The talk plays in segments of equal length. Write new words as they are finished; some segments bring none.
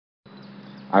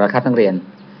เอาละครับนักเรียน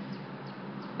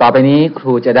ต่อไปนี้ค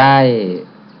รูจะได้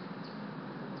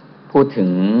พูดถึง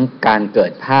การเกิ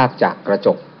ดภาพจากกระจ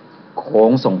กโค้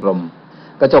งทรงกลม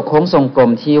กระจกโค้งทรงกล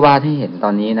มที่วาดให้เห็นตอ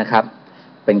นนี้นะครับ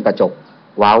เป็นกระจก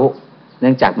เว้าเนื่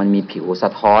องจากมันมีผิวสะ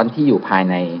ท้อนที่อยู่ภาย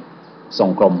ในทรง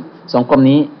กลม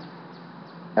นี้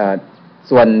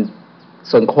ส่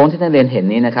วนโค้งที่นักเรียนเห็น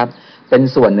นี้นะครับเป็น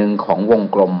ส่วนหนึ่งของวง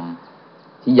กลม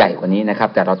ที่ใหญ่กว่านี้นะครับ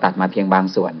แต่เราตัดมาเพียงบาง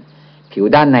ส่วนผิว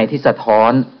ด้านในที่สะท้อ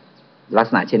นลัก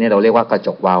ษณะเช่นนี้เราเรียกว่ากระจ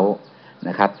กเว้าน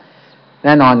ะครับแ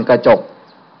น่นอนกระจก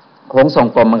โค้งทรง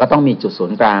กลมมันก็ต้องมีจุดศู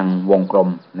นย์กลางวงกลม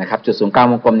นะครับจุดศูนย์กลาง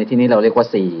วงกลมในที่นี้เราเรียกว่า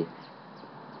C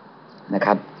นะค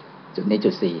รับจุดนี้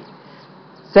จุด C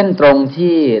เส้นตรง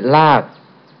ที่ลาก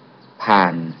ผ่า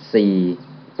น C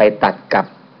ไปตัดกับ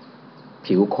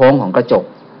ผิวโค้งของกระจก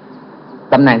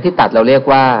ตำแหน่งที่ตัดเราเรียก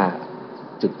ว่า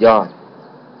จุดยอด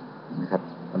นะครับ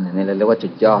ตำแหน่งนี้เราเรียกว่า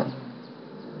จุดยอด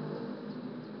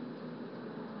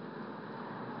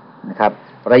นะครับ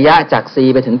ระยะจาก C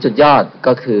ไปถึงจุดยอด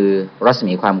ก็คือรัศ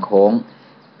มีความโค้ง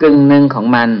กึ่งหนึ่งของ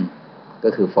มันก็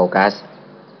คือโฟกัส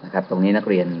นะครับตรงนี้นัก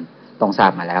เรียนต้องทรา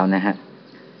บมาแล้วนะฮะ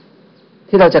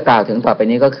ที่เราจะกล่าวถึงต่อไป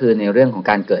นี้ก็คือในเรื่องของ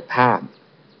การเกิดภาพ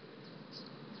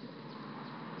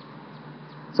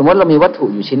สมมติเรามีวัตถุ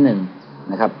อยู่ชิ้นหนึ่ง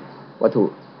นะครับวัตถุ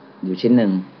อยู่ชิ้นหนึ่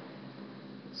ง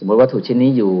สมมติวัตถุชิ้น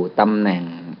นี้อยู่ตำแหน่ง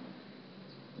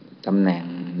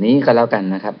นี้ก็แล้วกัน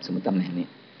นะครับสมมติตำแหน่งนี้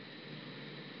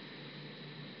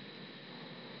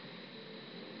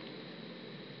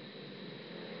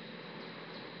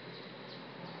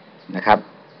นะครับ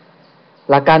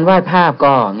หลักการวาดภาพ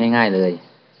ก็ง่ายๆเลย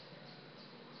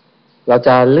เราจ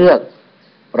ะเลือก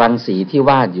รังสีที่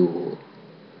วาดอยู่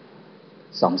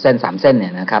2 เส้น 3 เส้นเนี่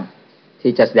ยนะครับ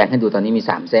ที่จะแสดงให้ดูตอนนี้มี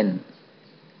3 เส้น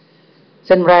เ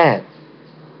ส้นแรก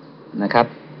นะครับ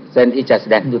เส้นที่จะแส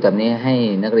ดงให้ดูแบบนี้ให้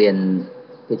นักเรียน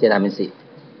พิจารณาเป็นสี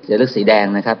จะเลือกสีแดง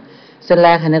นะครับเส้นแร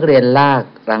กให้นักเรียนลาก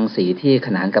รังสีที่ข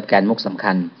นานกับแกนมุกสำ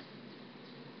คัญ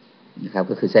นะครับ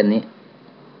ก็คือเส้นนี้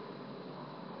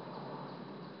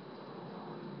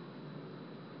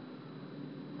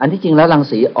อันที่จริงแล้วรัง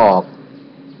สีออก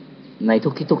ในทุ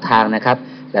กทิศทุกทางนะครับ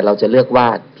แต่เราจะเลือกวา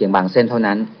ดเพียงบางเส้นเท่า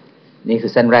นั้นนี่คื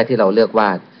อเส้นแรกที่เราเลือกว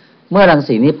าดเมื่อรัง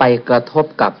สีนี้ไปกระทบ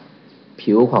กับ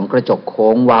ผิวของกระจกโค้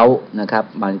งเว้านะครับ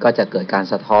มันก็จะเกิดการ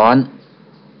สะท้อน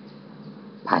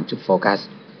ผ่านจุดโฟกัส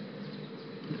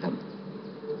นะครับ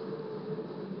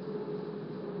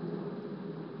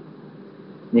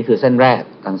นี่คือเส้นแรก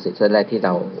รังสีเส้นแรกที่เร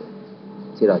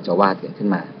าจะวาดเกิดขึ้น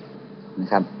มานะ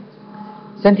ครับ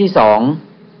เส้นที่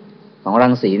2ของรั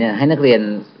งสีเนี่ยให้นักเรียน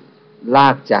ลา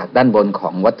กจากด้านบนขอ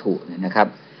งวัตถุเนี่ยนะครับ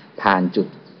ผ่านจุด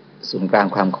ศูนย์กลาง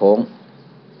ความโค้ง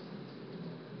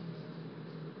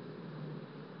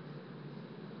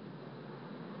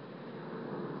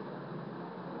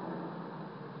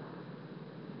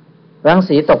รัง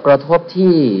สีตกกระทบ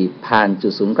ที่ผ่านจุ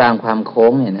ดศูนย์กลางความโค้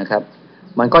งเนี่ยนะครับ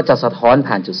มันก็จะสะท้อน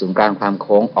ผ่านจุดศูนย์กลางความโ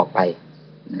ค้งออกไป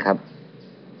นะครับ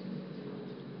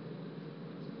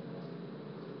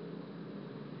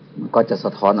มันก็จะส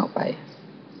ะท้อนออกไป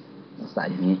ลักษณะ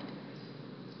อย่างนี้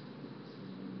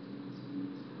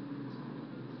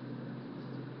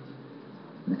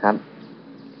นะครับ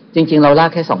จริงๆเราลา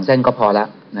กแค่2 เส้นก็พอแล้ว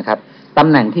นะครับตำ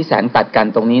แหน่งที่แสงตัดกัน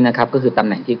ตรงนี้นะครับก็คือตำแ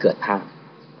หน่งที่เกิดภาพ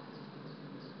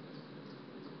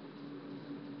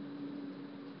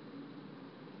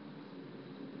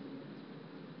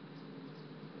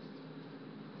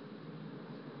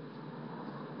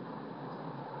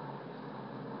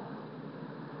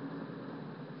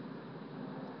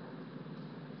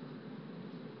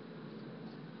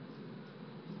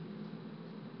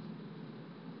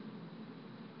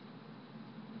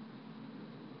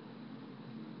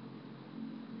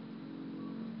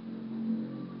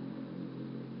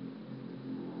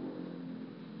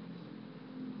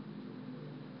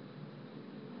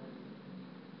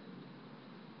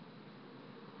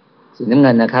สีน้ำเ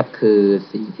งินนะครับคือ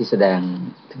สีที่แสดง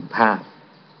ถึงภาพ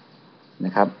น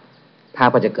ะครับภาพ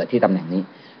ก็จะเกิดที่ตำแหน่งนี้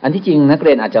อันที่จริงนักเ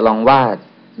รียนอาจจะลองวาด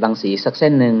รังสีสักเส้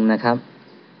นหนึ่งนะครับ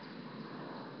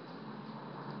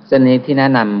เส้นนี้ที่แนะ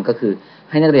นำก็คือ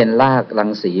ให้นักเรียนลากรั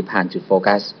งสีผ่านจุดโฟ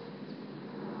กัส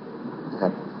นะครั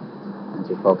บ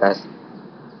จุดโฟกัส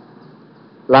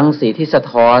รังสีที่สะ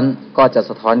ท้อนก็จะ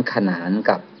สะท้อนขนาน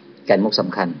กับแกนมุกส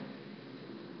ำคัญ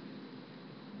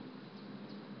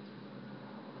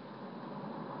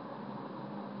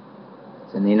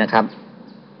เส้นนี้นะครับ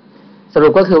สรุ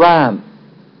ปก็คือว่า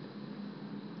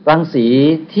รังสี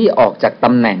ที่ออกจากต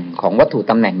ำแหน่งของวัตถุ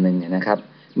ตำแหน่งหนึ่งเนี่ยนะครับ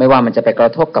ไม่ว่ามันจะไปกร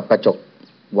ะทบกับกระจก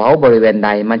เว้าบริเวณใด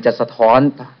มันจะสะท้อน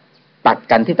ตัด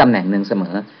กันที่ตำแหน่งหนึ่งเสม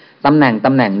อตำแห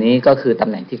น่งนี้ก็คือตำ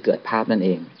แหน่งที่เกิดภาพนั่นเอ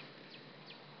ง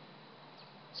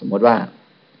สมมติว่า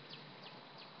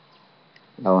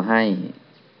เราให้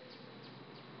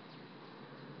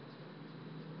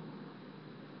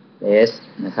s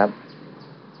นะครับ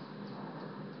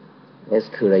s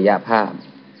คือระยะภาพ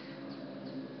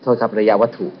โทษครับระยะวั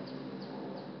ตถุ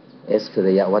s คือ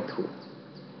ระยะวัตถุ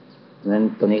เพราะฉะนั้น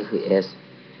ตัวนี้คือ s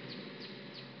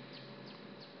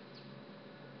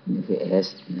นี่คือ s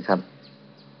นะครับ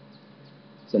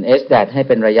ส่วน s' ให้เ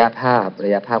ป็นระยะภาพ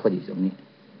ก็อยู่ตรงนี้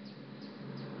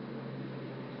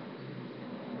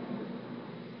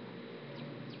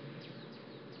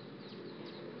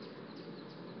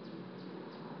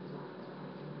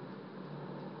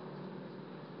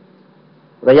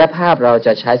ระยะภาพเราจ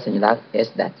ะใช้สัญลักษณ์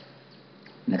s'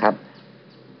 นะครับ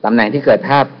ตำแหน่งที่เกิด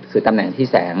ภาพคือตำแหน่งที่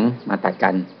แสงมาตัดกั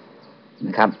นน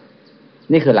ะครับ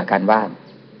นี่คือหลักการวาด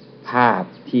ภาพ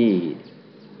ที่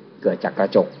เกิดจากกร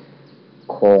ะจก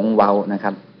โค้งเว้านะค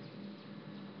รับ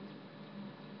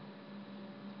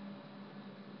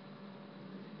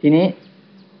ทีนี้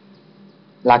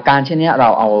หลักการเช่นนี้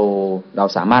เรา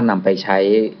สามารถนำไปใช้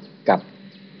กับ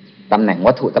ตำแหน่ง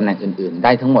วัตถุตำแหน่งอื่นๆไ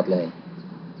ด้ทั้งหมดเลย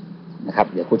นะครับ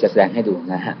เดี๋ยวครูจะแสดงให้ดู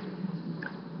นะฮะ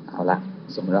เอาละ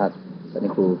สมมติว่าตอน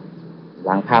นี้ครู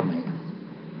ล้างภาพใหม่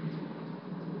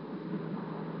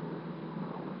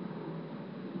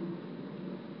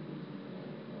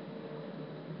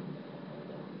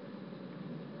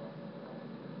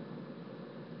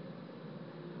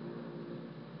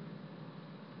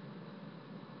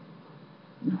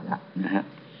นะฮะ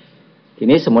ที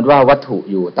นี้สมมติว่าวัตถุ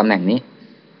อยู่ตำแหน่งนี้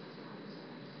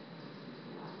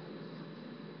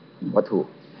วัตถุ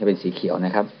ให้เป็นสีเขียวน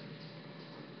ะครับ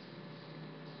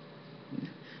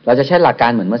เราจะใช้หลักกา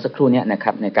รเหมือนเมื่อสักครู่นี้นะค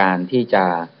รับในการที่จะ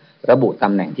ระบุต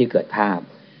ำแหน่งที่เกิดภาพ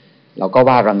เราก็ว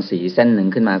าดรังสีเส้นหนึ่ง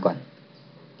ขึ้นมาก่อน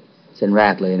เส้นแร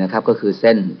กเลยนะครับก็คือเ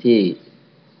ส้นที่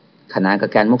ขนานกับ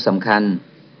แกนมุกสำคัญ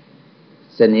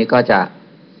เส้นนี้ก็จะ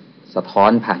สะท้อ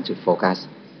นผ่านจุดโฟกัส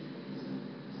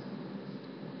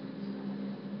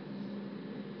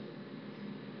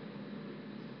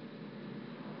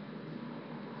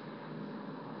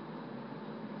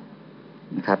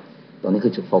นะครับตรงนี้คื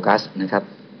อจุดโฟกัสนะครับ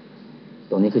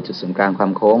ตรงนี้คือจุดศูนย์กลางควา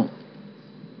มโค้ง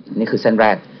นี่คือเส้นแร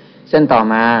กเส้นต่อ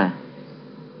มา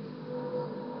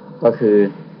ก็คือ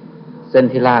เส้น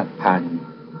ที่ลากผ่าน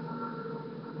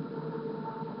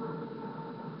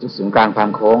จุดศูนย์กลางความ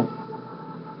โค้ง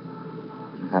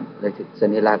นะครับนี่คือเส้น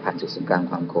ที่ลากผ่านจุดศูนย์กลาง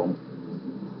ความโค้ง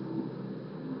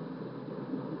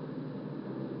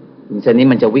เส้นนี้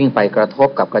มันจะวิ่งไปกระทบ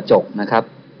กับกระจกนะครับ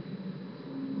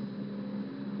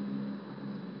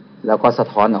แล้วก็สะ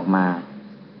ท้อนออกมา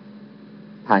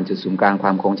ผ่านจุดศูนย์กลางคว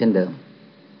ามโค้งเช่นเดิม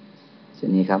เส้น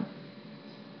นี้ครับ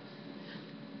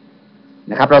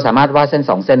นะครับเราสามารถวาดเส้น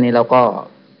2เส้นนี้แล้วก็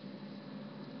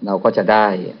เราก็จะได้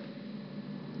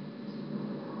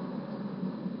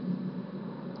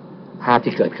ภาพ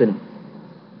ที่เกิดขึ้น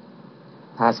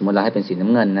ภาพสมมติเราให้เป็นสีน้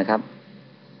ำเงินนะครับ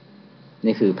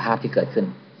นี่คือภาพที่เกิดขึ้น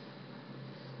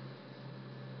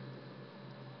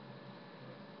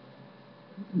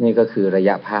นี่ก็คือระย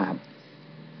ะภาพ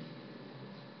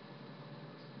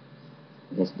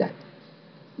s'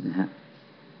 นะฮะ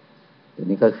ตัว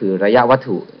นี้ก็คือระยะวัต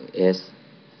ถุ s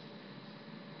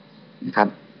นะครับ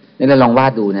นี่เราลองวา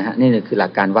ดดูนะฮะนี่คือหลั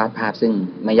กการวาดภาพซึ่ง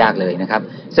ไม่ยากเลยนะครับ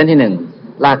เส้นที่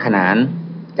1ลากขนาน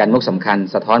แกนมุกสำคัญ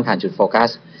สะท้อนผ่านจุดโฟกัส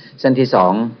เส้นที่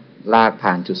2ลาก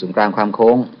ผ่านจุดศูนย์กลางความโ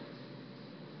ค้ง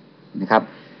นะครับ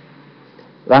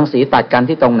รังสีตัดกัน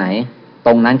ที่ตรงไหนต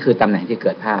รงนั้นคือตำแหน่งที่เ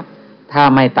กิดภาพถ้า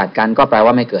ไม่ตัดกันก็แปล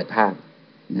ว่าไม่เกิดภาพ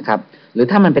นะครับหรือ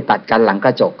ถ้ามันไปตัดกันหลังกร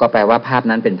ะจกก็แปลว่าภาพ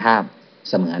นั้นเป็นภาพ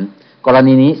เสมือนกร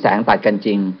ณีนี้แสงตัดกันจ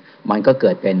ริงมันก็เ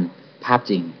กิดเป็นภาพ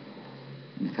จริง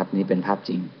นะครับนี่เป็นภาพจ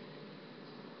ริง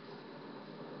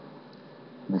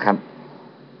นะครับ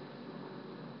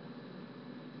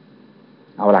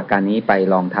เอาหลักการนี้ไป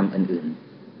ลองทำอื่น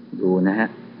ๆดูนะฮะ